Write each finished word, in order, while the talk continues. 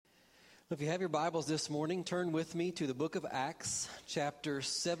If you have your Bibles this morning, turn with me to the book of Acts, chapter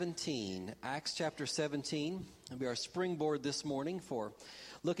 17. Acts chapter 17 will be our springboard this morning for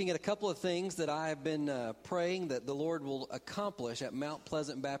looking at a couple of things that I have been praying that the Lord will accomplish at Mount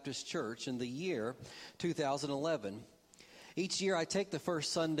Pleasant Baptist Church in the year 2011. Each year I take the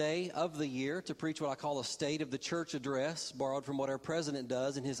first Sunday of the year to preach what I call a State of the Church address, borrowed from what our president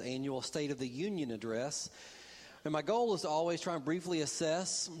does in his annual State of the Union address. And my goal is to always try and briefly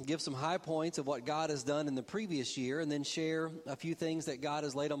assess, give some high points of what God has done in the previous year, and then share a few things that God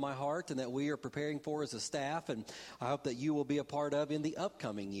has laid on my heart and that we are preparing for as a staff, and I hope that you will be a part of in the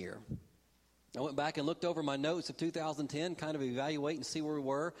upcoming year. I went back and looked over my notes of 2010, kind of evaluate and see where we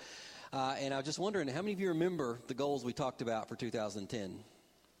were, and I was just wondering, how many of you remember the goals we talked about for 2010?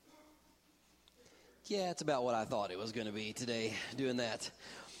 Yeah, it's about what I thought it was going to be today, doing that.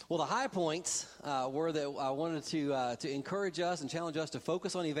 Well, the high points were that I wanted to encourage us and challenge us to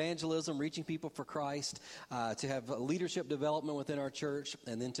focus on evangelism, reaching people for Christ, to have leadership development within our church,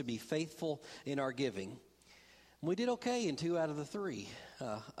 and then to be faithful in our giving. We did okay in 2 out of the 3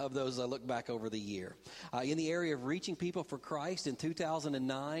 of those I look back over the year. In the area of reaching people for Christ in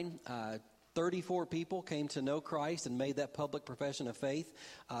 2009, 34 people came to know Christ and made that public profession of faith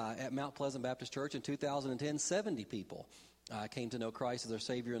at Mount Pleasant Baptist Church. In 2010, 70 people came to know Christ as their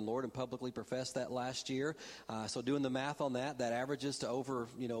Savior and Lord and publicly professed that last year. So doing the math on that averages to over,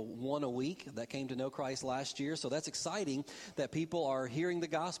 1 a week that came to know Christ last year. So that's exciting that people are hearing the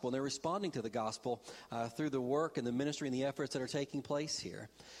gospel and they're responding to the gospel through the work and the ministry and the efforts that are taking place here.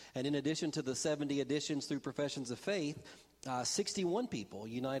 And in addition to the 70 additions through professions of faith, 61 people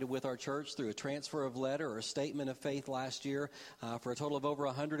united with our church through a transfer of letter or a statement of faith last year for a total of over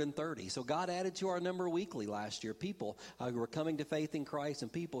 130. So God added to our number weekly last year, people who were coming to faith in Christ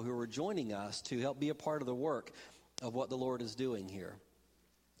and people who were joining us to help be a part of the work of what the Lord is doing here.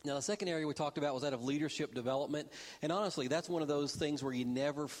 Now, the second area we talked about was that of leadership development. And honestly, that's one of those things where you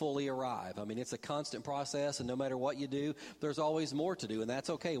never fully arrive. I mean, it's a constant process, and no matter what you do, there's always more to do, and that's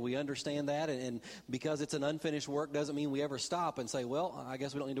okay. We understand that, and because it's an unfinished work doesn't mean we ever stop and say, well, I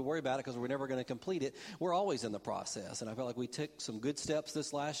guess we don't need to worry about it because we're never going to complete it. We're always in the process, and I felt like we took some good steps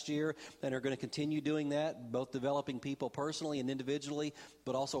this last year and are going to continue doing that, both developing people personally and individually,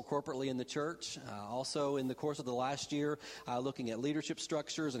 but also corporately in the church. Also, in the course of the last year, looking at leadership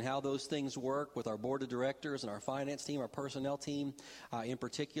structures and how those things work with our board of directors and our finance team, our personnel team in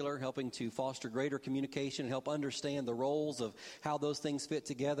particular, helping to foster greater communication and help understand the roles of how those things fit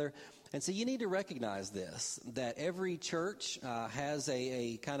together. And so you need to recognize this, that every church has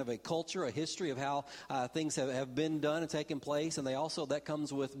a kind of a culture, a history of how things have been done and taken place, and that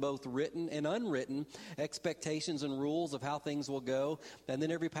comes with both written and unwritten expectations and rules of how things will go. And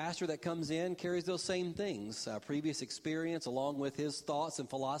then every pastor that comes in carries those same things, previous experience along with his thoughts and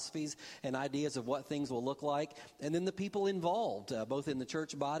philosophies and ideas of what things will look like. And then the people involved, both in the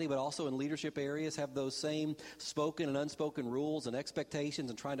church body but also in leadership areas, have those same spoken and unspoken rules and expectations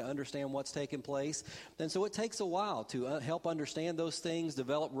and trying to understand what's taking place. And so it takes a while to help understand those things,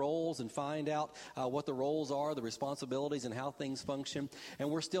 develop roles, and find out what the roles are, the responsibilities, and how things function. And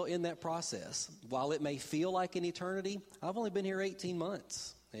we're still in that process. While it may feel like an eternity, I've only been here 18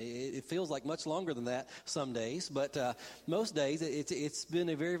 months. It feels like much longer than that some days, but most days it's been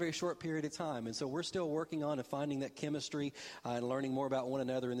a very, very short period of time. And so we're still working on and finding that chemistry and learning more about one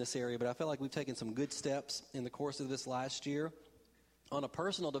another in this area. But I feel like we've taken some good steps in the course of this last year. On a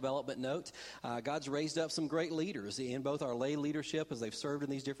personal development note, God's raised up some great leaders in both our lay leadership as they've served in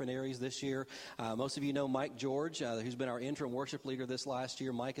these different areas this year. Most of you know Mike George, who's been our interim worship leader this last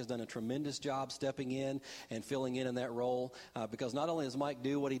year. Mike has done a tremendous job stepping in and filling in that role because not only does Mike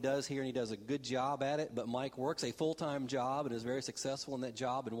do what he does here and he does a good job at it, but Mike works a full-time job and is very successful in that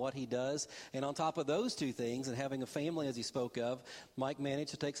job and what he does. And on top of those two things and having a family, as he spoke of, Mike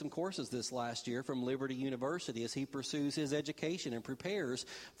managed to take some courses this last year from Liberty University as he pursues his education and prepares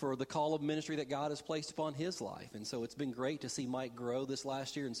for the call of ministry that God has placed upon his life. And so it's been great to see Mike grow this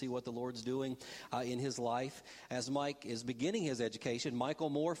last year and see what the Lord's doing in his life. As Mike is beginning his education, Michael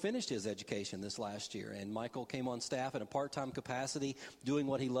Moore finished his education this last year. And Michael came on staff in a part-time capacity, doing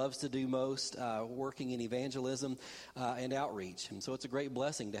what he loves to do most, working in evangelism and outreach. And so it's a great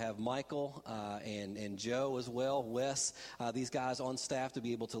blessing to have Michael and Joe as well, Wes, these guys on staff to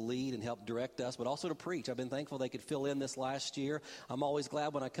be able to lead and help direct us, but also to preach. I've been thankful they could fill in this last year. I'm always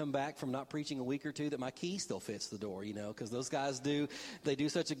glad when I come back from not preaching a week or two that my key still fits the door, because those guys do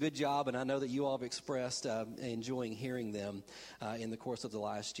such a good job, and I know that you all have expressed enjoying hearing them in the course of the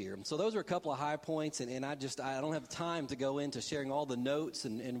last year. So those are a couple of high points, and I don't have time to go into sharing all the notes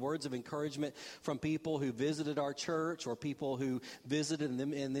and words of encouragement from people who visited our church or people who visited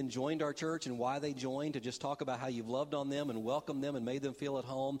them and then joined our church and why they joined, to just talk about how you've loved on them and welcomed them and made them feel at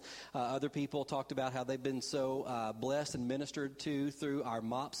home. Other people talked about how they've been so blessed and ministered to through our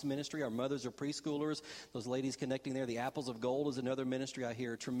MOPS ministry, our Mothers of Preschoolers, those ladies connecting there. The Apples of Gold is another ministry. I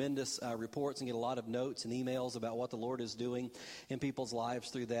hear tremendous reports and get a lot of notes and emails about what the Lord is doing in people's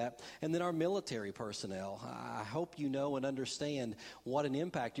lives through that. And then our military personnel. I hope you know and understand what an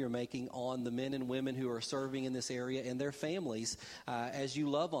impact you're making on the men and women who are serving in this area and their families as you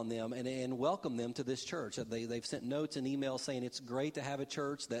love on them and welcome them to this church. They've sent notes and emails saying it's great to have a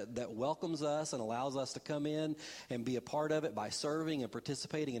church that welcomes us and allows us to come in and be a part of it by serving and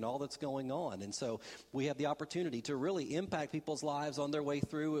participating in all that's going on. And so we have the opportunity to really impact people's lives on their way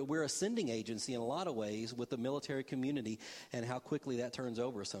through. We're a sending agency in a lot of ways with the military community and how quickly that turns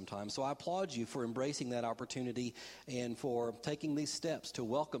over sometimes. So I applaud you for embracing that opportunity and for taking these steps to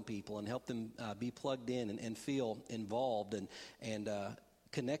welcome people and help them be plugged in and feel involved and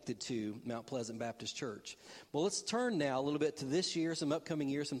connected to Mount Pleasant Baptist Church. Well, let's turn now a little bit to this year, some upcoming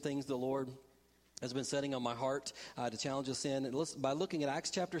years, some things the Lord has been setting on my heart to challenge us in. And by looking at Acts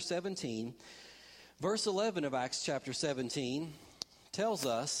chapter 17, verse 11 of Acts chapter 17 tells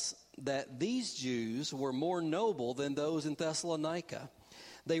us that these Jews were more noble than those in Thessalonica.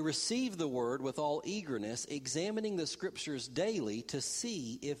 They received the word with all eagerness, examining the scriptures daily to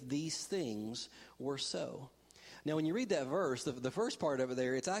see if these things were so. Now, when you read that verse, the first part of it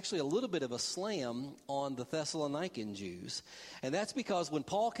there, it's actually a little bit of a slam on the Thessalonican Jews. And that's because when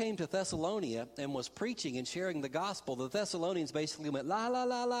Paul came to Thessalonica and was preaching and sharing the gospel, the Thessalonians basically went, la, la,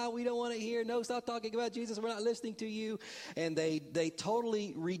 la, la, we don't want to hear. No, stop talking about Jesus. We're not listening to you. And they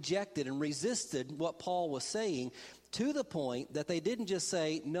totally rejected and resisted what Paul was saying, to the point that they didn't just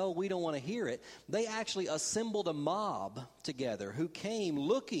say, no, we don't want to hear it. They actually assembled a mob together who came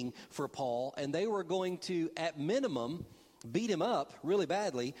looking for Paul, and they were going to, at minimum, beat him up really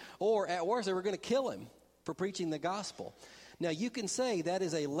badly, or at worst, they were going to kill him for preaching the gospel. Now, you can say that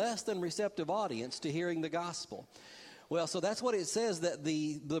is a less than receptive audience to hearing the gospel. Well, so that's what it says, that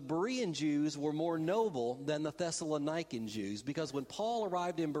the Berean Jews were more noble than the Thessalonican Jews, because when Paul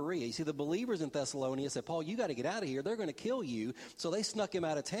arrived in Berea, you see, the believers in Thessalonica said, Paul, you got to get out of here. They're going to kill you. So they snuck him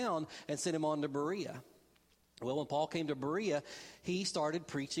out of town and sent him on to Berea. Well, when Paul came to Berea, he started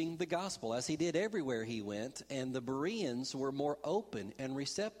preaching the gospel, as he did everywhere he went, and the Bereans were more open and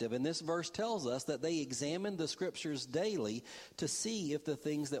receptive. And this verse tells us that they examined the scriptures daily to see if the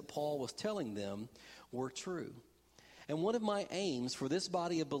things that Paul was telling them were true. And one of my aims for this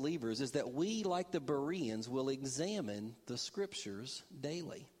body of believers is that we, like the Bereans, will examine the scriptures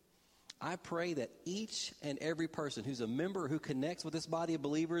daily. I pray that each and every person who's a member, who connects with this body of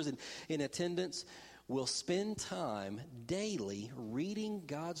believers and in attendance, will spend time daily reading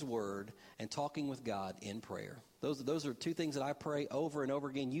God's word and talking with God in prayer. Those are two things that I pray over and over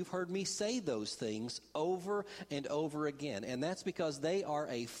again. You've heard me say those things over and over again. And that's because they are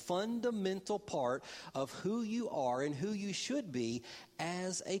a fundamental part of who you are and who you should be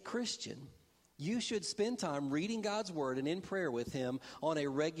as a Christian. You should spend time reading God's word and in prayer with him on a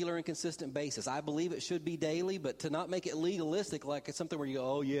regular and consistent basis. I believe it should be daily, but to not make it legalistic, like it's something where you go,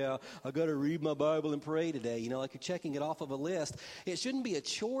 oh yeah, I got to read my Bible and pray today, like you're checking it off of a list. It shouldn't be a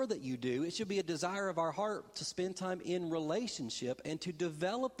chore that you do. It should be a desire of our heart to spend time in relationship and to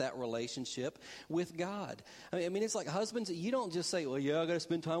develop that relationship with God. I mean, it's like husbands, you don't just say, well, yeah, I got to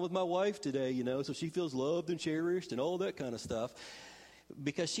spend time with my wife today, so she feels loved and cherished and all that kind of stuff.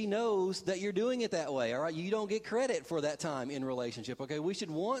 Because she knows that you're doing it that way, all right? You don't get credit for that time in relationship, okay? We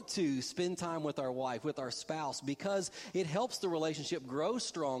should want to spend time with our wife, with our spouse, because it helps the relationship grow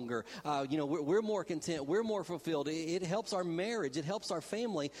stronger. We're more content. We're more fulfilled. It helps our marriage. It helps our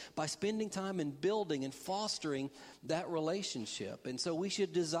family by spending time in building and fostering that relationship. And so we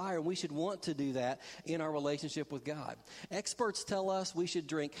should desire, we should want to do that in our relationship with God. Experts tell us we should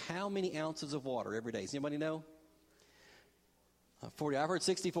drink how many ounces of water every day? Does anybody know? 40. I've heard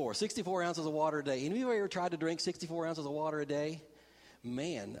 64. 64 ounces of water a day. Anybody ever tried to drink 64 ounces of water a day?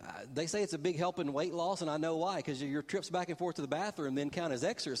 man, they say it's a big help in weight loss, and I know why, because your trips back and forth to the bathroom then count as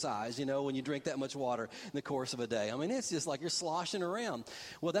exercise, when you drink that much water in the course of a day. I mean, it's just like you're sloshing around.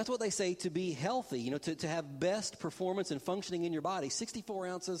 Well, that's what they say to be healthy, to have best performance and functioning in your body, 64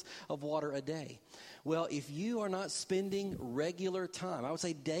 ounces of water a day. Well, if you are not spending regular time, I would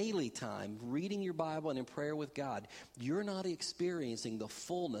say daily time, reading your Bible and in prayer with God, you're not experiencing the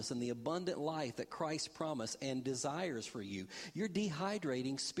fullness and the abundant life that Christ promised and desires for you. You're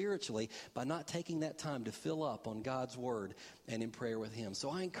dehydrating spiritually by not taking that time to fill up on God's Word and in prayer with Him. So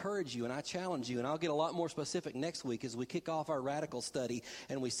I encourage you and I challenge you, and I'll get a lot more specific next week as we kick off our radical study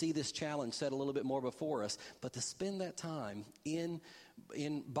and we see this challenge set a little bit more before us, but to spend that time in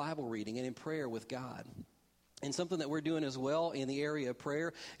Bible reading and in prayer with God. And something that we're doing as well in the area of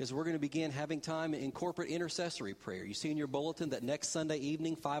prayer is we're going to begin having time in corporate intercessory prayer. You see in your bulletin that next Sunday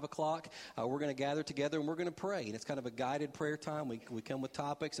evening, 5 o'clock, we're going to gather together and we're going to pray. And it's kind of a guided prayer time. We come with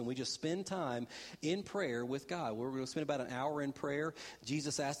topics and we just spend time in prayer with God. We're going to spend about an hour in prayer.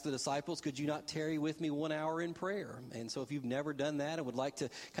 Jesus asked the disciples, could you not tarry with me 1 hour in prayer? And so if you've never done that and would like to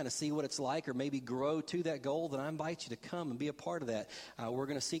kind of see what it's like or maybe grow to that goal, then I invite you to come and be a part of that. We're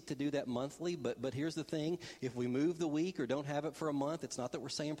going to seek to do that monthly. But here's the thing. If we move the week or don't have it for a month, it's not that we're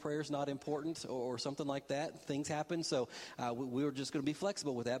saying prayer is not important or something like that. Things happen, so we're just going to be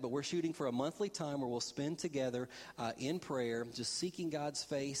flexible with that, but we're shooting for a monthly time where we'll spend together in prayer, just seeking God's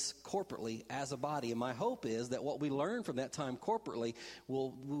face corporately as a body. And my hope is that what we learn from that time corporately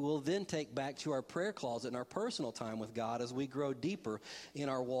we'll then take back to our prayer closet and our personal time with God as we grow deeper in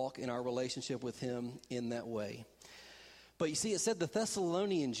our walk, in our relationship with Him in that way. But you see, it said the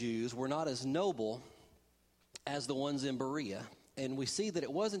Thessalonian Jews were not as noble as the ones in Berea. And we see that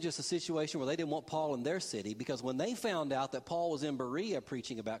it wasn't just a situation where they didn't want Paul in their city, because when they found out that Paul was in Berea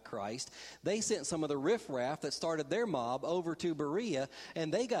preaching about Christ, they sent some of the riffraff that started their mob over to Berea,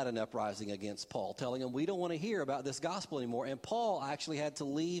 and they got an uprising against Paul, telling him, we don't want to hear about this gospel anymore. And Paul actually had to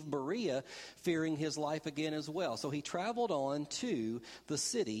leave Berea, fearing his life again as well. So he traveled on to the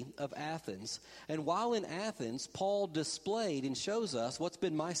city of Athens. And while in Athens, Paul displayed and shows us what's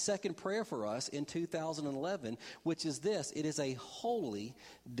been my second prayer for us in 2011, which is this: it is a holy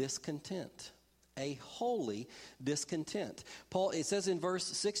discontent. A holy discontent. Paul, it says in verse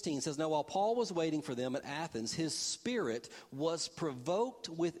 16, it says, now while Paul was waiting for them at Athens, his spirit was provoked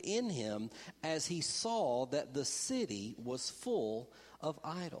within him as he saw that the city was full of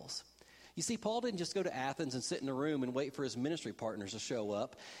idols. You see, Paul didn't just go to Athens and sit in a room and wait for his ministry partners to show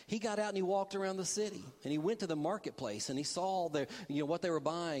up. He got out and he walked around the city, and he went to the marketplace, and he saw what they were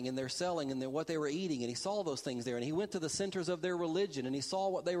buying and they're selling and what they were eating, and he saw those things there. And he went to the centers of their religion, and he saw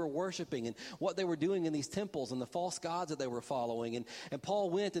what they were worshiping and what they were doing in these temples and the false gods that they were following. And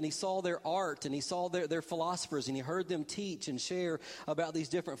Paul went and he saw their art, and he saw their philosophers, and he heard them teach and share about these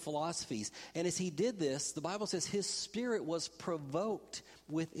different philosophies. And as he did this, the Bible says his spirit was provoked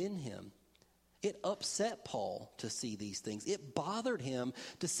within him. It upset Paul to see these things. It bothered him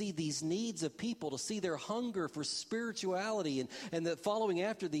to see these needs of people, to see their hunger for spirituality and that following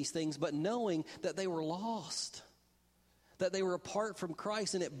after these things, but knowing that they were lost, that they were apart from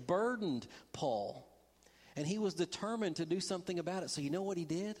Christ, and it burdened Paul. And he was determined to do something about it. So you know what he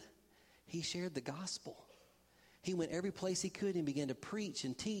did? He shared the gospel. He went every place he could and began to preach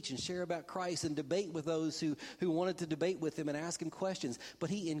and teach and share about Christ and debate with those who wanted to debate with him and ask him questions.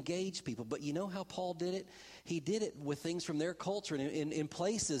 But he engaged people. But you know how Paul did it? He did it with things from their culture and in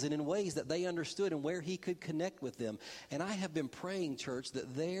places and in ways that they understood and where he could connect with them. And I have been praying, church,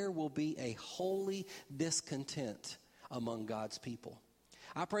 that there will be a holy discontent among God's people.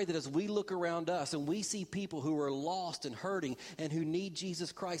 I pray that as we look around us and we see people who are lost and hurting and who need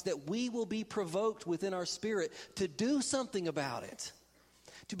Jesus Christ, that we will be provoked within our spirit to do something about it,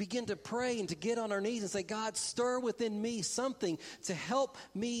 to begin to pray and to get on our knees and say, God, stir within me something to help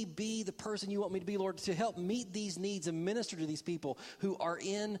me be the person you want me to be, Lord, to help meet these needs and minister to these people who are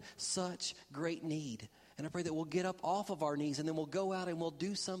in such great need. And I pray that we'll get up off of our knees and then we'll go out and we'll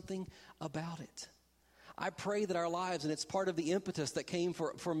do something about it. I pray that our lives, and it's part of the impetus that came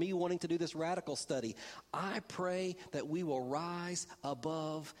for me wanting to do this radical study, I pray that we will rise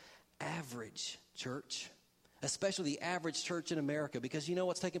above average, church, especially the average church in America, because you know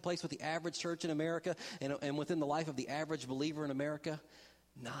what's taking place with the average church in America and within the life of the average believer in America?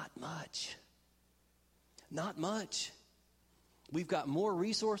 Not much. Not much. We've got more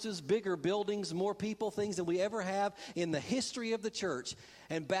resources, bigger buildings, more people, things than we ever have in the history of the church.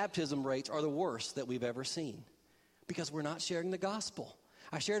 And baptism rates are the worst that we've ever seen because we're not sharing the gospel.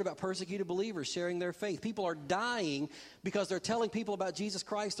 I shared about persecuted believers sharing their faith. People are dying because they're telling people about Jesus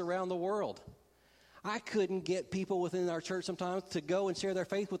Christ around the world. I couldn't get people within our church sometimes to go and share their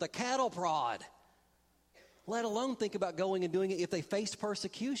faith with a cattle prod, let alone think about going and doing it if they faced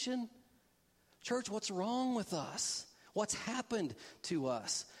persecution. Church, what's wrong with us? What's happened to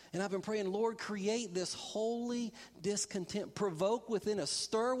us? And I've been praying, Lord, create this holy discontent, provoke within us,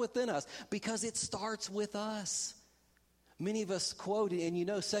 stir within us, because it starts with us. Many of us quote, and you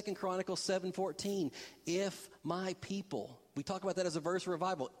know 2 Chronicles 7:14, if my people, we talk about that as a verse of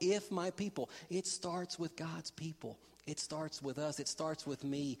revival, if my people, it starts with God's people. It starts with us, it starts with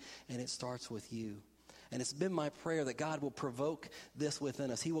me, and it starts with you. And it's been my prayer that God will provoke this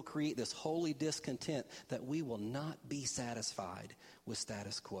within us. He will create this holy discontent that we will not be satisfied with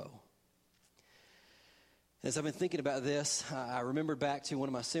status quo. As I've been thinking about this, I remember back to one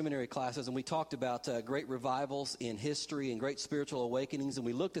of my seminary classes, and we talked about great revivals in history and great spiritual awakenings, and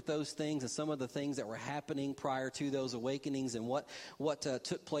we looked at those things and some of the things that were happening prior to those awakenings and what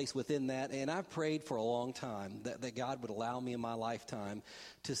took place within that. And I've prayed for a long time that God would allow me in my lifetime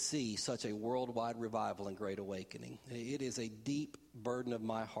to see such a worldwide revival and great awakening. It is a deep burden of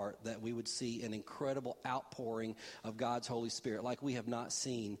my heart that we would see an incredible outpouring of God's Holy Spirit like we have not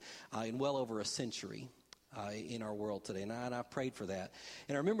seen in well over a century. In our world today, and I prayed for that.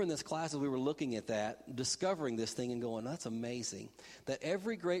 And I remember in this class as we were looking at that, discovering this thing and going, that's amazing, that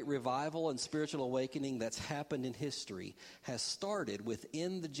every great revival and spiritual awakening that's happened in history has started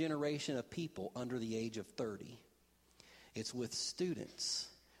within the generation of people under the age of 30. It's with students,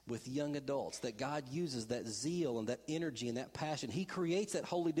 with young adults, that God uses that zeal and that energy and that passion. He creates that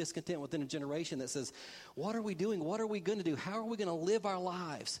holy discontent within a generation that says, what are we doing? What are we going to do? How are we going to live our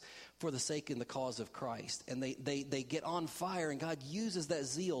lives for the sake and the cause of Christ? And they get on fire, and God uses that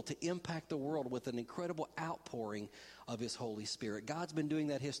zeal to impact the world with an incredible outpouring of His Holy Spirit. God's been doing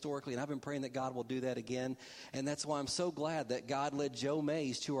that historically, and I've been praying that God will do that again. And that's why I'm so glad that God led Joe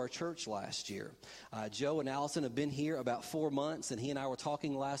Mays to our church last year. Joe and Allison have been here about 4 months, and he and I were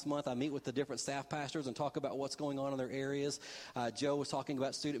talking last month. I meet with the different staff pastors and talk about what's going on in their areas. Joe was talking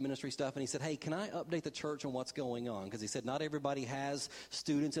about student ministry stuff, and he said, hey, can I update the church on what's going on? Because he said not everybody has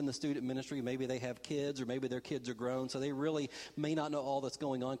students in the student ministry. Maybe they have kids, or maybe their kids are grown, so they really may not know all that's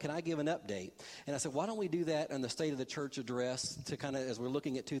going on. Can I give an update? And I said, why don't we do that in the State of the Church address to kind of, as we're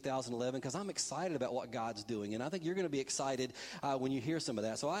looking at 2011, because I'm excited about what God's doing, and I think you're going to be excited when you hear some of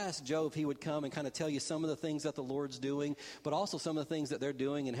that. So I asked Joe if he would come and kind of tell you some of the things that the Lord's doing, but also some of the things that they're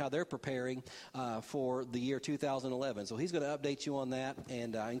doing and how they're preparing for the year 2011. So he's going to update you on that,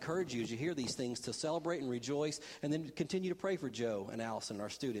 and I encourage you as you hear these things to celebrate and rejoice, and then continue to pray for Joe and Allison, our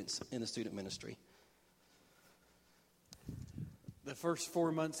students in the student ministry. The first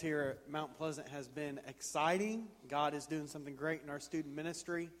 4 months here at Mount Pleasant has been exciting. God is doing something great in our student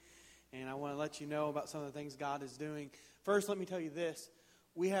ministry, and I want to let you know about some of the things God is doing. First, let me tell you this.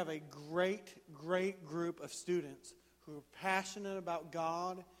 We have a great, great group of students who are passionate about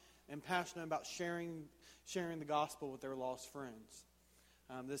God and passionate about sharing the gospel with their lost friends.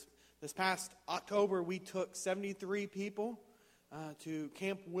 This past October, we took 73 people to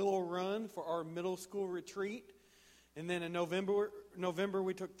Camp Willow Run for our middle school retreat. And then in November,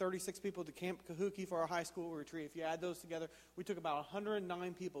 we took 36 people to Camp Kahuki for our high school retreat. If you add those together, we took about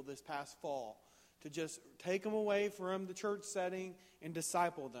 109 people this past fall to just take them away from the church setting and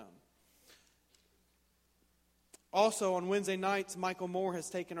disciple them. Also, on Wednesday nights, Michael Moore has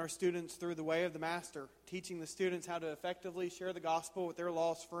taken our students through the way of the Master, teaching the students how to effectively share the gospel with their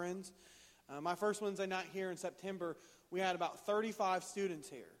lost friends. My first Wednesday night here in September, we had about 35 students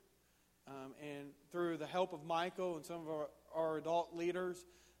here. And through the help of Michael and some of our adult leaders,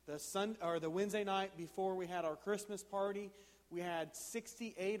 the Wednesday night before we had our Christmas party, we had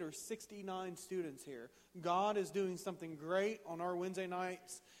 68 or 69 students here. God is doing something great on our Wednesday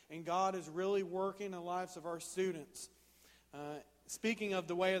nights, and God is really working in the lives of our students. Speaking of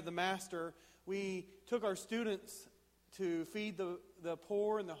the way of the Master, we took our students to feed the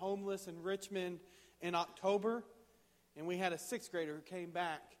poor and the homeless in Richmond in October, and we had a 6th grader who came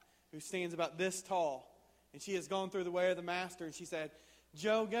back who stands about this tall, and she has gone through the way of the Master, and she said,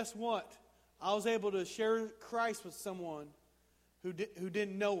 Joe, guess what? I was able to share Christ with someone who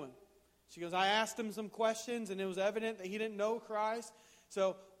didn't know Him. She goes, I asked him some questions, and it was evident that he didn't know Christ.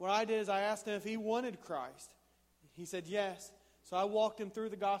 So what I did is I asked him if he wanted Christ. He said yes. So I walked him through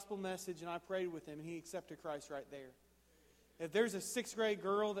the gospel message, and I prayed with him, and he accepted Christ right there. If there's a 6th grade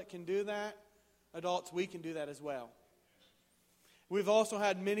girl that can do that, adults, we can do that as well. We've also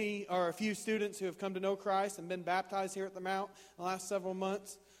had a few students who have come to know Christ and been baptized here at the Mount in the last several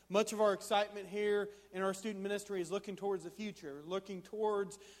months. Much of our excitement here in our student ministry is looking towards the future, looking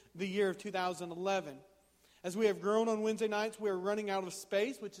towards the year of 2011. As we have grown on Wednesday nights, we are running out of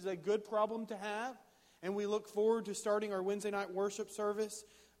space, which is a good problem to have. And we look forward to starting our Wednesday night worship service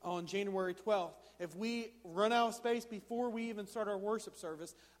on January 12th. If we run out of space before we even start our worship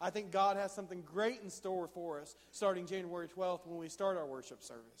service, I think God has something great in store for us starting January 12th when we start our worship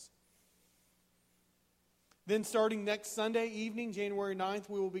service. Then starting next Sunday evening, January 9th,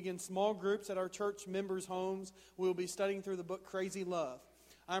 we will begin small groups at our church members' homes. We will be studying through the book Crazy Love.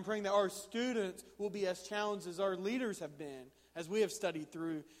 I'm praying that our students will be as challenged as our leaders have been as we have studied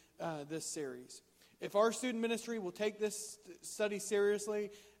through this series. If our student ministry will take this study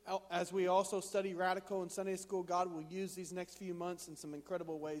seriously, as we also study Radical and Sunday School, God will use these next few months in some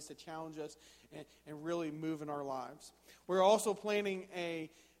incredible ways to challenge us and really move in our lives. We're also planning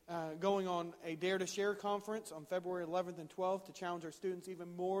going on a Dare to Share conference on February 11th and 12th to challenge our students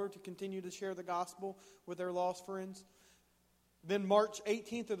even more to continue to share the gospel with their lost friends. Then March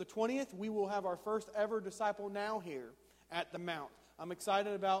 18th or the 20th, we will have our first ever Disciple Now here at the Mount. I'm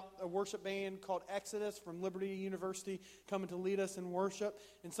excited about a worship band called Exodus from Liberty University coming to lead us in worship.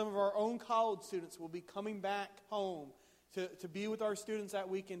 And some of our own college students will be coming back home to be with our students that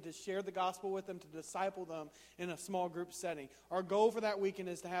weekend, to share the gospel with them, to disciple them in a small group setting. Our goal for that weekend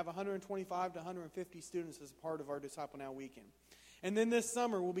is to have 125 to 150 students as a part of our Disciple Now weekend. And then this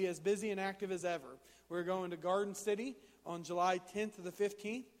summer, we'll be as busy and active as ever. We're going to Garden City on July 10th to the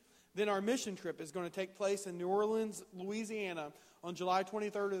 15th. Then our mission trip is going to take place in New Orleans, Louisiana on July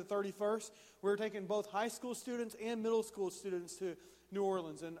 23rd to the 31st. We're taking both high school students and middle school students to New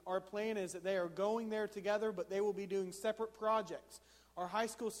Orleans. And our plan is that they are going there together, but they will be doing separate projects. Our high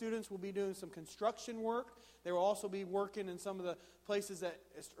school students will be doing some construction work. They will also be working in some of the places that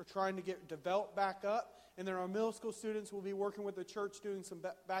are trying to get developed back up. And then our middle school students will be working with the church doing some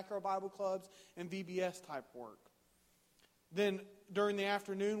backyard Bible clubs and VBS type work. Then during the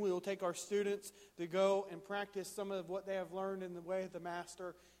afternoon, we will take our students to go and practice some of what they have learned in the way of the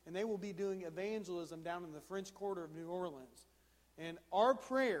Master. And they will be doing evangelism down in the French Quarter of New Orleans. And our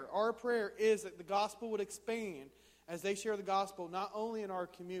prayer is that the gospel would expand as they share the gospel not only in our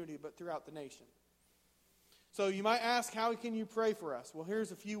community, but throughout the nation. So you might ask, how can you pray for us? Well,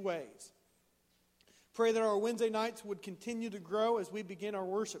 here's a few ways. Pray that our Wednesday nights would continue to grow as we begin our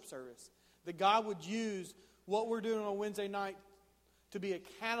worship service. That God would use what we're doing on Wednesday night to be a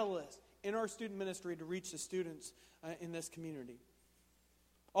catalyst in our student ministry to reach the students in this community.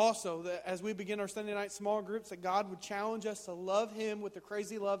 Also, that as we begin our Sunday night small groups, that God would challenge us to love Him with the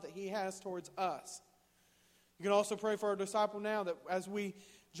crazy love that He has towards us. You can also pray for our Disciple Now, that as we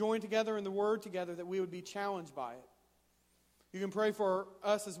join together in the Word together, that we would be challenged by it. You can pray for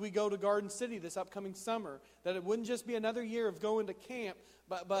us as we go to Garden City this upcoming summer, that it wouldn't just be another year of going to camp,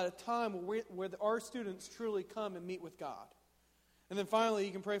 but a time where our students truly come and meet with God. And then finally,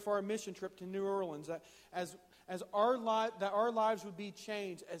 you can pray for our mission trip to New Orleans, that our lives would be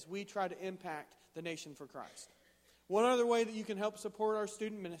changed as we try to impact the nation for Christ. One other way that you can help support our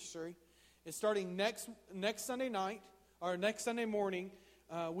student ministry is starting next Sunday night, or next Sunday morning,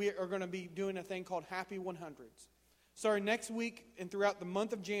 we are going to be doing a thing called Happy 100s. Starting next week and throughout the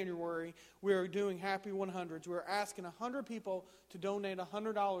month of January, we are doing Happy 100s. We're asking 100 people to donate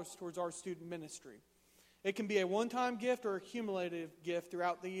 $100 towards our student ministry. It can be a one-time gift or a cumulative gift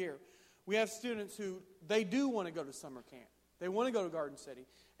throughout the year. We have students who, they do want to go to summer camp. They want to go to Garden City.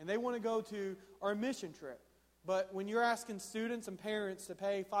 And they want to go to our mission trip. But when you're asking students and parents to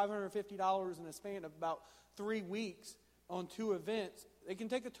pay $550 in a span of about 3 weeks on 2 events, it can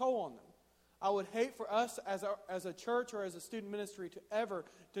take a toll on them. I would hate for us as a church or as a student ministry to ever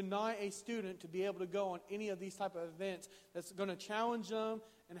deny a student to be able to go on any of these type of events that's going to challenge them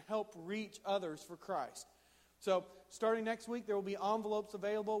and help reach others for Christ. So starting next week, there will be envelopes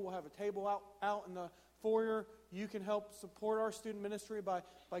available. We'll have a table out in the foyer. You can help support our student ministry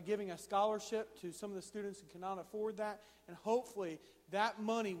by giving a scholarship to some of the students who cannot afford that. And hopefully that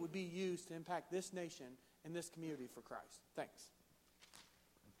money would be used to impact this nation and this community for Christ. Thanks.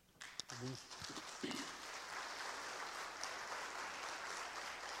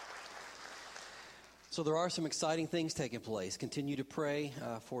 So there are some exciting things taking place. Continue to pray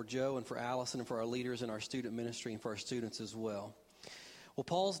for Joe and for Allison and for our leaders in our student ministry and for our students as well. Well,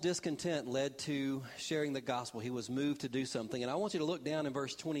 Paul's discontent led to sharing the gospel. He was moved to do something. And I want you to look down in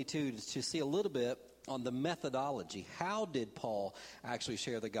verse 22 to see a little bit on the methodology. How did Paul actually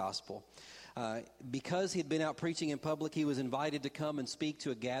share the gospel? Because he'd been out preaching in public, he was invited to come and speak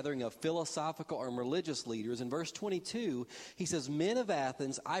to a gathering of philosophical and religious leaders. In verse 22, he says, "Men of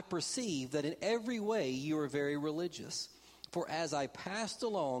Athens, I perceive that in every way you are very religious. For as I passed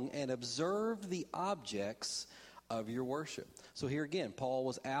along and observed the objects of your worship. So here again, Paul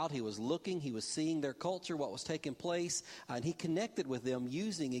was out, he was looking, he was seeing their culture, what was taking place, and he connected with them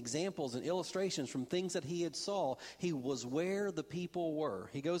using examples and illustrations from things that he had saw. He was where the people were.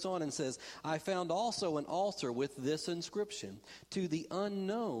 He goes on and says, I found also an altar with this inscription, to the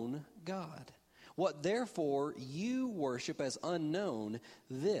unknown God. What therefore you worship as unknown,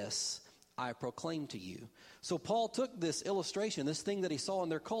 this I proclaim to you. So Paul took this illustration, this thing that he saw in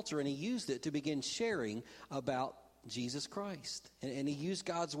their culture, and he used it to begin sharing about Jesus Christ. And he used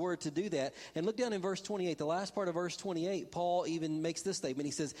God's word to do that. And look down in verse 28, the last part of verse 28, Paul even makes this statement.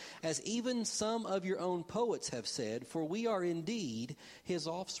 He says, as even some of your own poets have said, for we are indeed his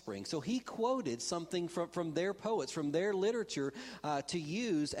offspring. So he quoted something from their poets, from their literature, to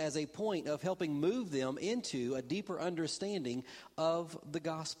use as a point of helping move them into a deeper understanding of the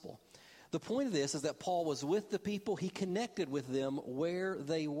gospel. The point of this is that Paul was with the people. He connected with them where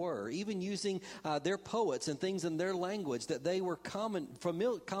they were, even using their poets and things in their language that they were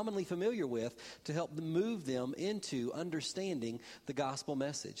commonly familiar with to help move them into understanding the gospel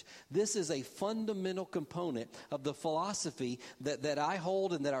message. This is a fundamental component of the philosophy that I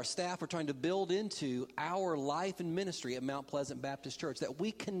hold and that our staff are trying to build into our life and ministry at Mount Pleasant Baptist Church, that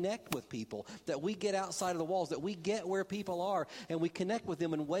we connect with people, that we get outside of the walls, that we get where people are, and we connect with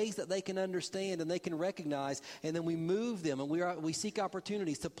them in ways that they can understand and they can recognize, and then we move them, and we seek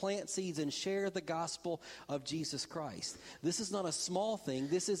opportunities to plant seeds and share the gospel of Jesus Christ. This is not a small thing.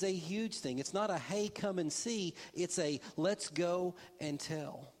 This is a huge thing. It's not a, hey, come and see. It's a, let's go and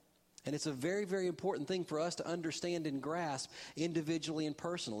tell. And it's a very, very important thing for us to understand and grasp individually and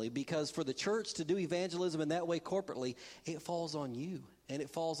personally, because for the church to do evangelism in that way corporately, it falls on you. And it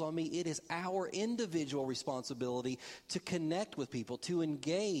falls on me. It is our individual responsibility to connect with people, to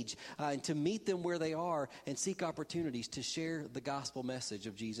engage, and to meet them where they are and seek opportunities to share the gospel message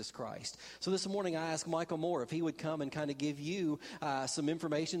of Jesus Christ. So this morning I asked Michael Moore if he would come and kind of give you some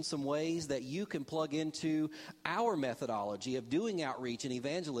information, some ways that you can plug into our methodology of doing outreach and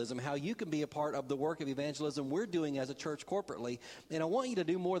evangelism, how you can be a part of the work of evangelism we're doing as a church corporately. And I want you to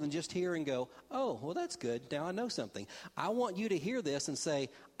do more than just hear and go, oh, well, that's good. Now I know something. I want you to hear this and say,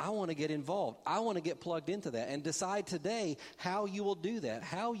 I want to get involved. I want to get plugged into that, and decide today how you will do that,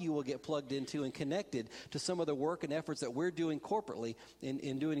 how you will get plugged into and connected to some of the work and efforts that we're doing corporately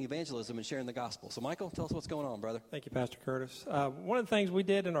in doing evangelism and sharing the gospel. So, Michael, tell us what's going on, brother. Thank you, Pastor Curtis. One of the things we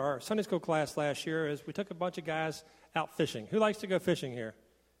did in our Sunday school class last year is we took a bunch of guys out fishing. Who likes to go fishing here?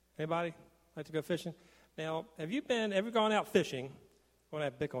 Anybody like to go fishing? Now, have you ever gone out fishing? I want to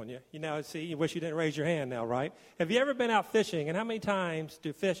have Bick on you. You wish you didn't raise your hand now, right? Have you ever been out fishing, and how many times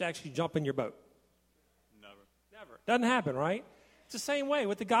do fish actually jump in your boat? Never. Doesn't happen, right? It's the same way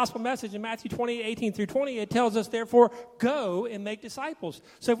with the gospel message in Matthew 28:18-20. It tells us, therefore, go and make disciples.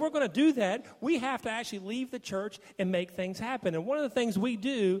 So if we're going to do that, we have to actually leave the church and make things happen. And one of the things we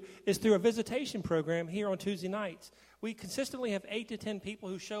do is through a visitation program here on Tuesday nights. We consistently have 8 to 10 people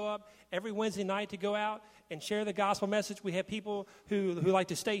who show up every Wednesday night to go out and share the gospel message. We have people who like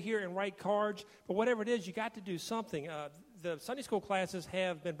to stay here and write cards. But whatever it is, you got to do something. The Sunday school classes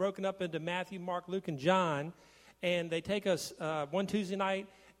have been broken up into Matthew, Mark, Luke, and John. And they take us one Tuesday night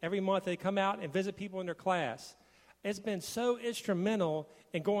every month. They come out and visit people in their class. It's been so instrumental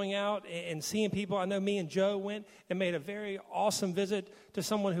in going out and seeing people. I know me and Joe went and made a very awesome visit to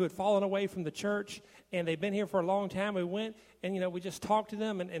someone who had fallen away from the church, and they've been here for a long time. We went and, we just talked to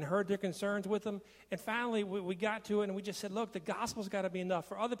them and heard their concerns with them. And finally, we got to it, and we just said, look, the gospel's got to be enough.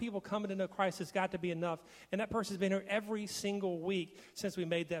 For other people coming to know Christ, it's got to be enough. And that person's been here every single week since we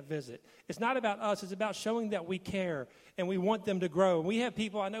made that visit. It's not about us. It's about showing that we care, and we want them to grow. And we have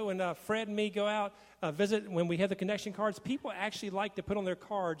people, I know when Fred and me go out, visit, when we have the connection cards, people actually like to put on their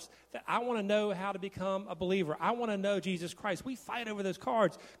cards that I want to know how to become a believer. I want to know Jesus Christ. We fight over those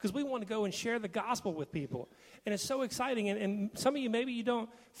cards because we want to go and share the gospel with people. And it's so exciting. And some of you, maybe you don't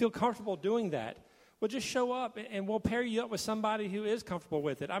feel comfortable doing that. Well, just show up, and we'll pair you up with somebody who is comfortable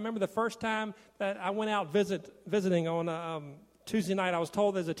with it. I remember the first time that I went out visiting on Tuesday night, I was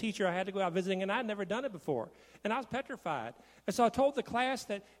told as a teacher I had to go out visiting, and I'd never done it before. And I was petrified. And so I told the class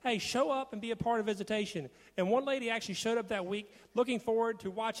that, hey, show up and be a part of visitation. And one lady actually showed up that week looking forward to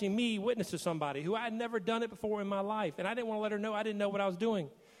watching me witness to somebody who I had never done it before in my life. And I didn't want to let her know I didn't know what I was doing.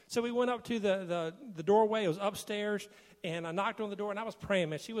 So we went up to the doorway. It was upstairs. And I knocked on the door, and I was praying,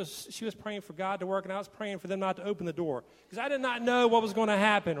 man. She was praying for God to work, and I was praying for them not to open the door. Because I did not know what was going to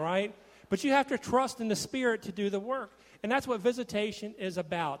happen, right? But you have to trust in the Spirit to do the work. And that's what visitation is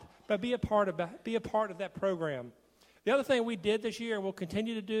about. But be a part of that program. The other thing we did this year and we'll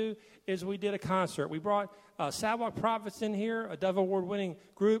continue to do is we did a concert. We brought Sidewalk Prophets in here, a Dove Award-winning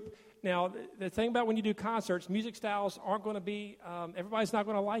group, Now, the thing about when you do concerts, music styles aren't going to be, everybody's not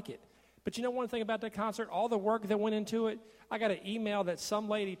going to like it. But you know one thing about that concert, all the work that went into it, I got an email that some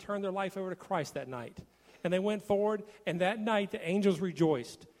lady turned their life over to Christ that night. And they went forward, and that night the angels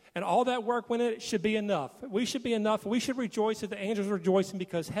rejoiced. And all that work went in it should be enough. We should be enough. We should rejoice that the angels are rejoicing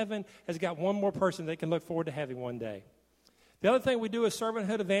because heaven has got one more person they can look forward to having one day. The other thing we do is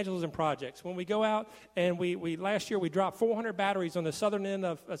servanthood evangelism projects. When we go out and we last year we dropped 400 batteries on the southern end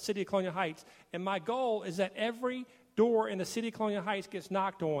of City of Colonial Heights. And my goal is that every door in the City of Colonial Heights gets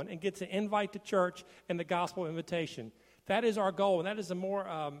knocked on and gets an invite to church and the gospel invitation. That is our goal, and that is a more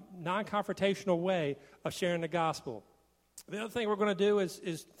non-confrontational way of sharing the gospel. The other thing we're going to do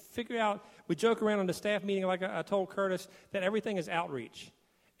is figure out, we joke around on the staff meeting like I told Curtis, that everything is outreach.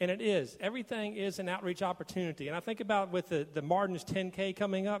 And it is. Everything is an outreach opportunity. And I think about with the Martin's 10K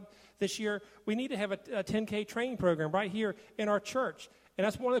coming up this year, we need to have a 10K training program right here in our church. And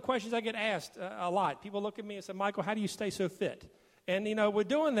that's one of the questions I get asked a lot. People look at me and say, Michael, how do you stay so fit? And, you know, we're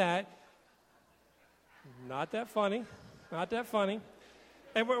doing that. Not that funny. Not that funny.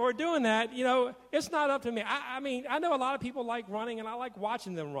 And we're doing that, you know, it's not up to me. I mean, I know a lot of people like running, and I like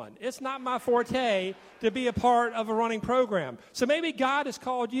watching them run. It's not my forte to be a part of a running program. So maybe God has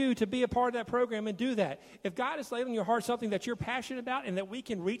called you to be a part of that program and do that. If God has laid on your heart something that you're passionate about and that we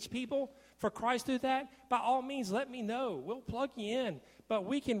can reach people for Christ through that, by all means, let me know. We'll plug you in. But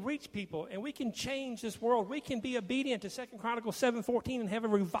we can reach people, and we can change this world. We can be obedient to 2 Chronicles 7:14 and have a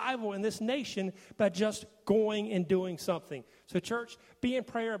revival in this nation by just going and doing something. So, church, be in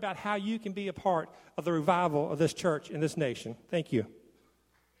prayer about how you can be a part of the revival of this church and this nation. Thank you.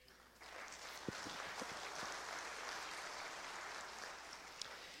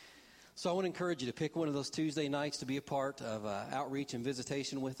 So I want to encourage you to pick one of those Tuesday nights to be a part of outreach and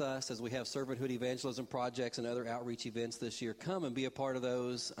visitation with us as we have servanthood evangelism projects and other outreach events this year. Come and be a part of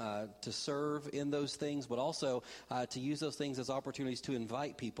those to serve in those things, but also to use those things as opportunities to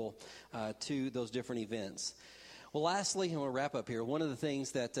invite people to those different events. Well, lastly, I'm going to wrap up here. One of the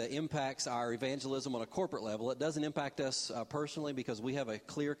things that impacts our evangelism on a corporate level, it doesn't impact us personally because we have a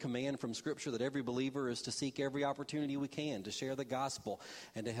clear command from Scripture that every believer is to seek every opportunity we can to share the gospel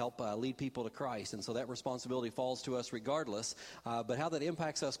and to help lead people to Christ. And so that responsibility falls to us regardless. But how that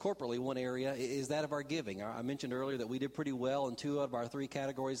impacts us corporately, one area, is that of our giving. I mentioned earlier that we did pretty well in 2 out of our 3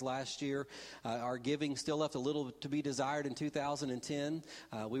 categories last year. Our giving still left a little to be desired in 2010.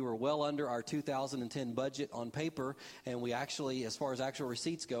 We were well under our 2010 budget on paper. And we actually, as far as actual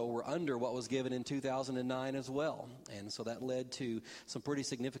receipts go, were under what was given in 2009 as well. And so that led to some pretty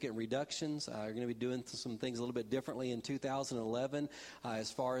significant reductions. We're going to be doing some things a little bit differently in 2011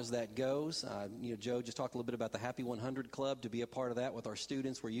 as far as that goes. Joe just talked a little bit about the Happy 100 Club, to be a part of that with our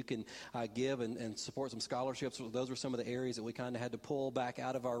students where you can give and support some scholarships. Those were some of the areas that we kind of had to pull back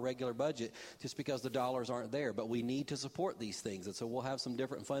out of our regular budget just because the dollars aren't there. But we need to support these things. And so we'll have some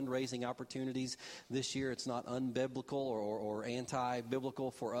different fundraising opportunities this year. It's not unbiblical or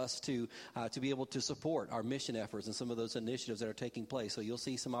anti-biblical for us to be able to support our mission efforts and some of those initiatives that are taking place. So you'll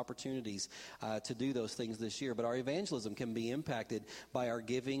see some opportunities to do those things this year. But our evangelism can be impacted by our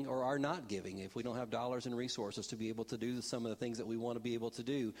giving or our not giving if we don't have dollars and resources to be able to do some of the things that we want to be able to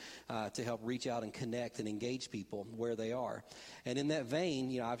do to help reach out and connect and engage people where they are. And in that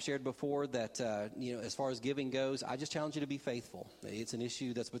vein, I've shared before that, as far as giving goes, I just challenge you to be faithful. It's an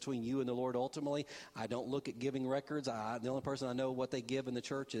issue that's between you and the Lord ultimately. I don't look at giving records. The only person I know what they give in the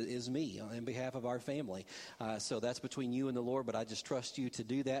church is me on behalf of our family. So that's between you and the Lord, but I just trust you to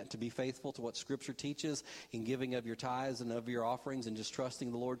do that, to be faithful to what Scripture teaches in giving of your tithes and of your offerings and just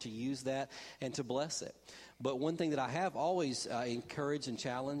trusting the Lord to use that and to bless it. But one thing that I have always encouraged and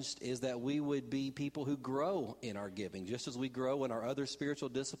challenged is that we would be people who grow in our giving. Just as we grow in our other spiritual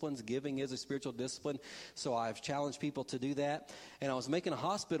disciplines, giving is a spiritual discipline. So I've challenged people to do that. And I was making a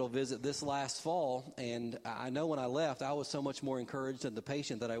hospital visit this last fall, and I know when I left, I was so much more encouraged than the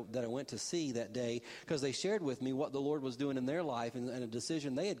patient that I went to see that day, because they shared with me what the Lord was doing in their life and a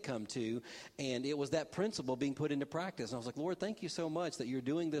decision they had come to. And it was that principle being put into practice. And I was like, Lord, thank you so much that you're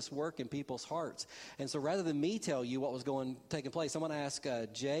doing this work in people's hearts. And so rather than me tell you what was taking place, I'm going to ask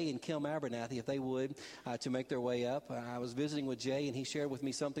Jay and Kim Abernathy if they would to make their way up. I was visiting with Jay, and he shared with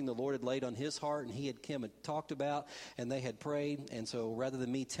me something the Lord had laid on his heart, and Kim had talked about, and they had prayed. And so rather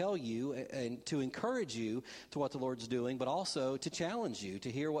than me tell you and to encourage you to what the Lord's doing, but also to challenge you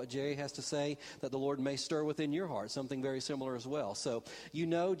to hear what Jay has to say, that the Lord may stir within your heart something very similar as well. So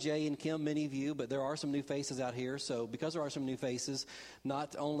Jay and Kim, many of you, but there are some new faces out here. So because there are some new faces,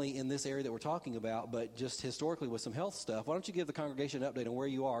 not only in this area that we're talking about, but just historically with some health stuff, why don't you give the congregation an update on where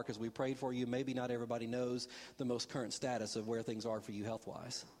you are, because we prayed for you. Maybe not everybody knows the most current status of where things are for you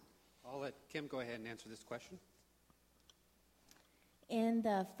health-wise. I'll let Kim go ahead and answer this question. In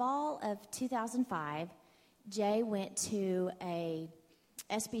the fall of 2005, Jay went to a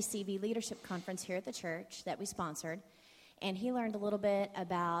SBCV leadership conference here at the church that we sponsored, and he learned a little bit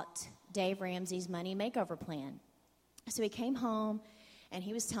about Dave Ramsey's money makeover plan. So he came home, and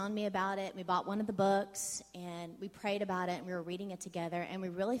he was telling me about it. We bought one of the books, and we prayed about it, and we were reading it together, and we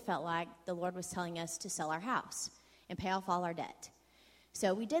really felt like the Lord was telling us to sell our house and pay off all our debt.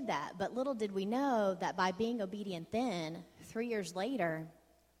 So we did that, but little did we know that by being obedient then, 3 years later,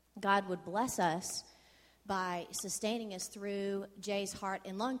 God would bless us by sustaining us through Jay's heart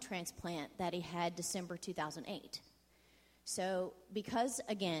and lung transplant that he had December 2008. So because,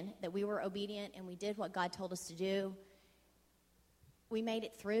 again, that we were obedient and we did what God told us to do, we made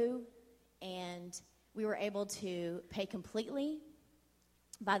it through, and we were able to pay completely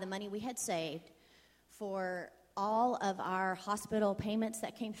by the money we had saved for all of our hospital payments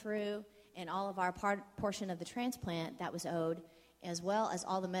that came through and all of our portion of the transplant that was owed, as well as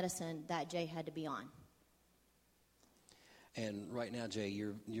all the medicine that Jay had to be on. And right now, Jay,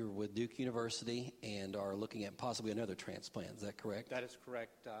 you're with Duke University and are looking at possibly another transplant. Is that correct? That is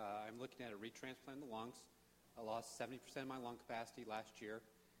correct. I'm looking at a retransplant in the lungs. I lost 70% of my lung capacity last year,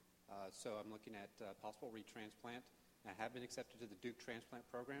 so I'm looking at possible retransplant. I have been accepted to the Duke transplant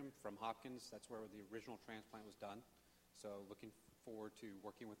program from Hopkins. That's where the original transplant was done. So looking forward to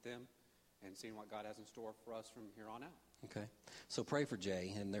working with them and seeing what God has in store for us from here on out. Okay. So pray for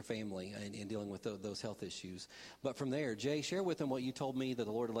Jay and their family in dealing with those health issues. But from there, Jay, share with them what you told me that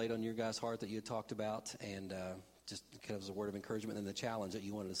the Lord had laid on your guys' heart that you had talked about, and just kind of as a word of encouragement and the challenge that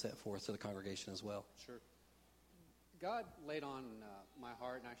you wanted to set forth to the congregation as well. Sure. God laid on my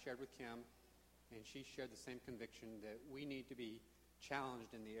heart, and I shared with Kim, and she shared the same conviction that we need to be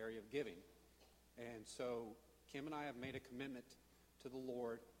challenged in the area of giving. And so Kim and I have made a commitment to the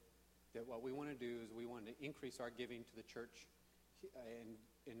Lord that what we want to do is we want to increase our giving to the church. And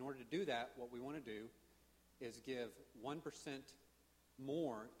in order to do that, what we want to do is give 1%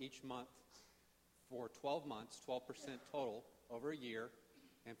 more each month for 12 months, 12% total over a year.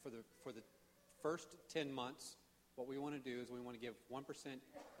 And for the first 10 months, what we want to do is we want to give 1%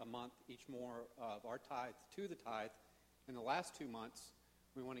 a month each more of our tithe to the tithe. In the last 2 months,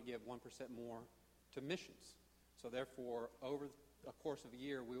 we want to give 1% more to missions. So therefore, over a course of a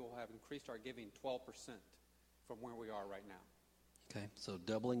year, we will have increased our giving 12% from where we are right now. Okay, so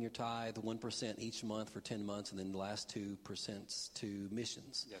doubling your tithe, 1% each month for 10 months, and then the last 2% to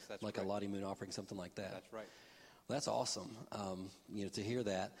missions. Yes, that's like right. a Lottie Moon offering, something like that. That's right. Well, that's awesome, to hear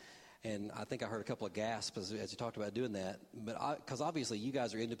that. And I think I heard a couple of gasps as you talked about doing that. But because obviously you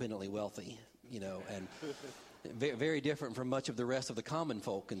guys are independently wealthy, and very, very different from much of the rest of the common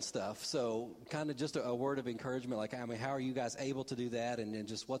folk and stuff. So kind of just a word of encouragement, how are you guys able to do that? And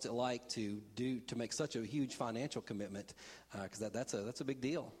just what's it like to make such a huge financial commitment? Because that's a big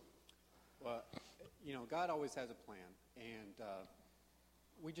deal. Well, God always has a plan. And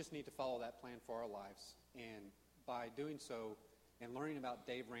we just need to follow that plan for our lives. And by doing so, and learning about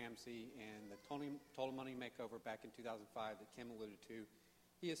Dave Ramsey and the Total Money Makeover back in 2005 that Kim alluded to,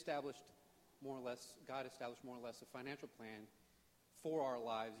 God established more or less a financial plan for our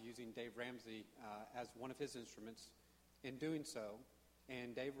lives using Dave Ramsey as one of his instruments in doing so.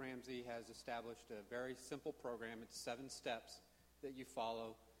 And Dave Ramsey has established a very simple program. It's 7 steps that you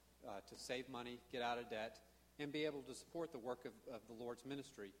follow to save money, get out of debt, and be able to support the work of the Lord's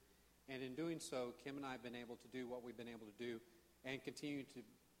ministry. And in doing so, Kim and I have been able to do what we've been able to do and continue to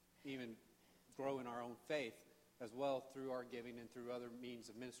even grow in our own faith as well through our giving and through other means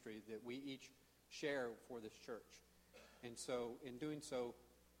of ministry that we each share for this church. And so in doing so,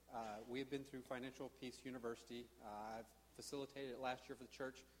 we have been through Financial Peace University. I've facilitated it last year for the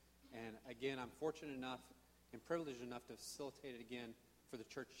church. And again, I'm fortunate enough and privileged enough to facilitate it again for the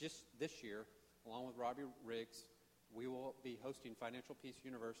church just this year, along with Robbie Riggs. We will be hosting Financial Peace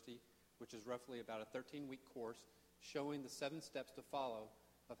University, which is roughly about a 13-week course, showing the 7 steps to follow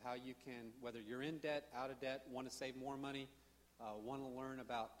of how you can, whether you're in debt, out of debt, want to save more money, want to learn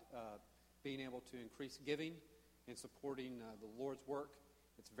about being able to increase giving and supporting the Lord's work.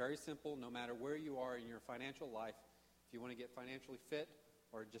 It's very simple, no matter where you are in your financial life. If you want to get financially fit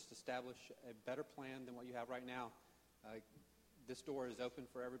or just establish a better plan than what you have right now, this door is open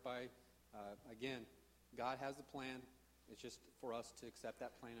for everybody. Again, God has a plan. It's just for us to accept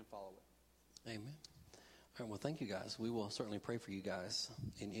that plan and follow it. Amen. All right, well, thank you guys. We will certainly pray for you guys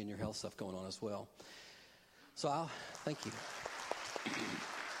in your health stuff going on as well. So thank you.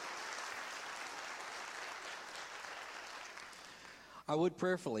 I would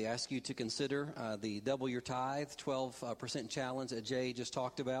prayerfully ask you to consider the Double Your Tithe 12% challenge that Jay just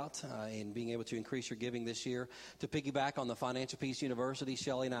talked about in being able to increase your giving this year. To piggyback on the Financial Peace University,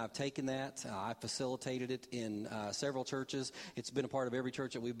 Shelley and I have taken that. I facilitated it in several churches. It's been a part of every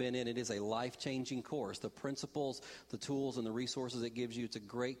church that we've been in. It is a life-changing course. The principles, the tools, and the resources it gives you, it's a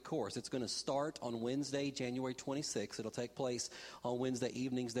great course. It's going to start on Wednesday, January 26th. It'll take place on Wednesday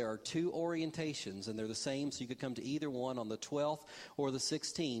evenings. There are 2 orientations, and they're the same, so you could come to either one on the 12th or the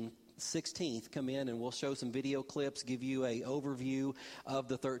 16th. Come in and we'll show some video clips, give you a overview of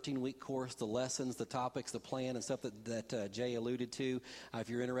the 13-week course, the lessons, the topics, the plan, and stuff that Jay alluded to. If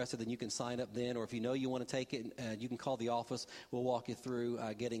you're interested, then you can sign up then, or if you know you want to take it, you can call the office. We'll walk you through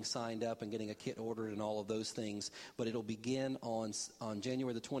getting signed up and getting a kit ordered and all of those things. But it'll begin on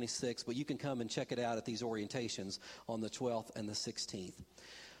January the 26th, but you can come and check it out at these orientations on the 12th and the 16th.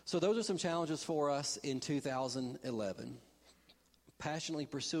 So those are some challenges for us in 2011. Passionately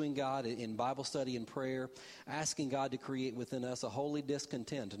pursuing God in Bible study and prayer, asking God to create within us a holy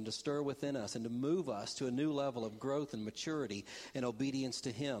discontent and to stir within us and to move us to a new level of growth and maturity and obedience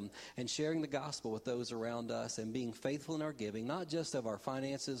to Him, and sharing the gospel with those around us and being faithful in our giving, not just of our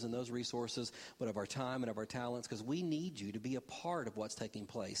finances and those resources, but of our time and of our talents, because we need you to be a part of what's taking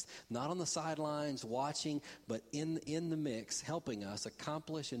place, not on the sidelines watching, but in the mix, helping us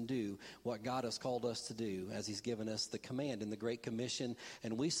accomplish and do what God has called us to do as He's given us the command in the Great Commission.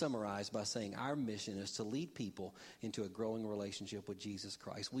 And we summarize by saying our mission is to lead people into a growing relationship with Jesus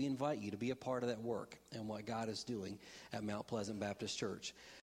Christ. We invite you to be a part of that work and what God is doing at Mount Pleasant Baptist Church.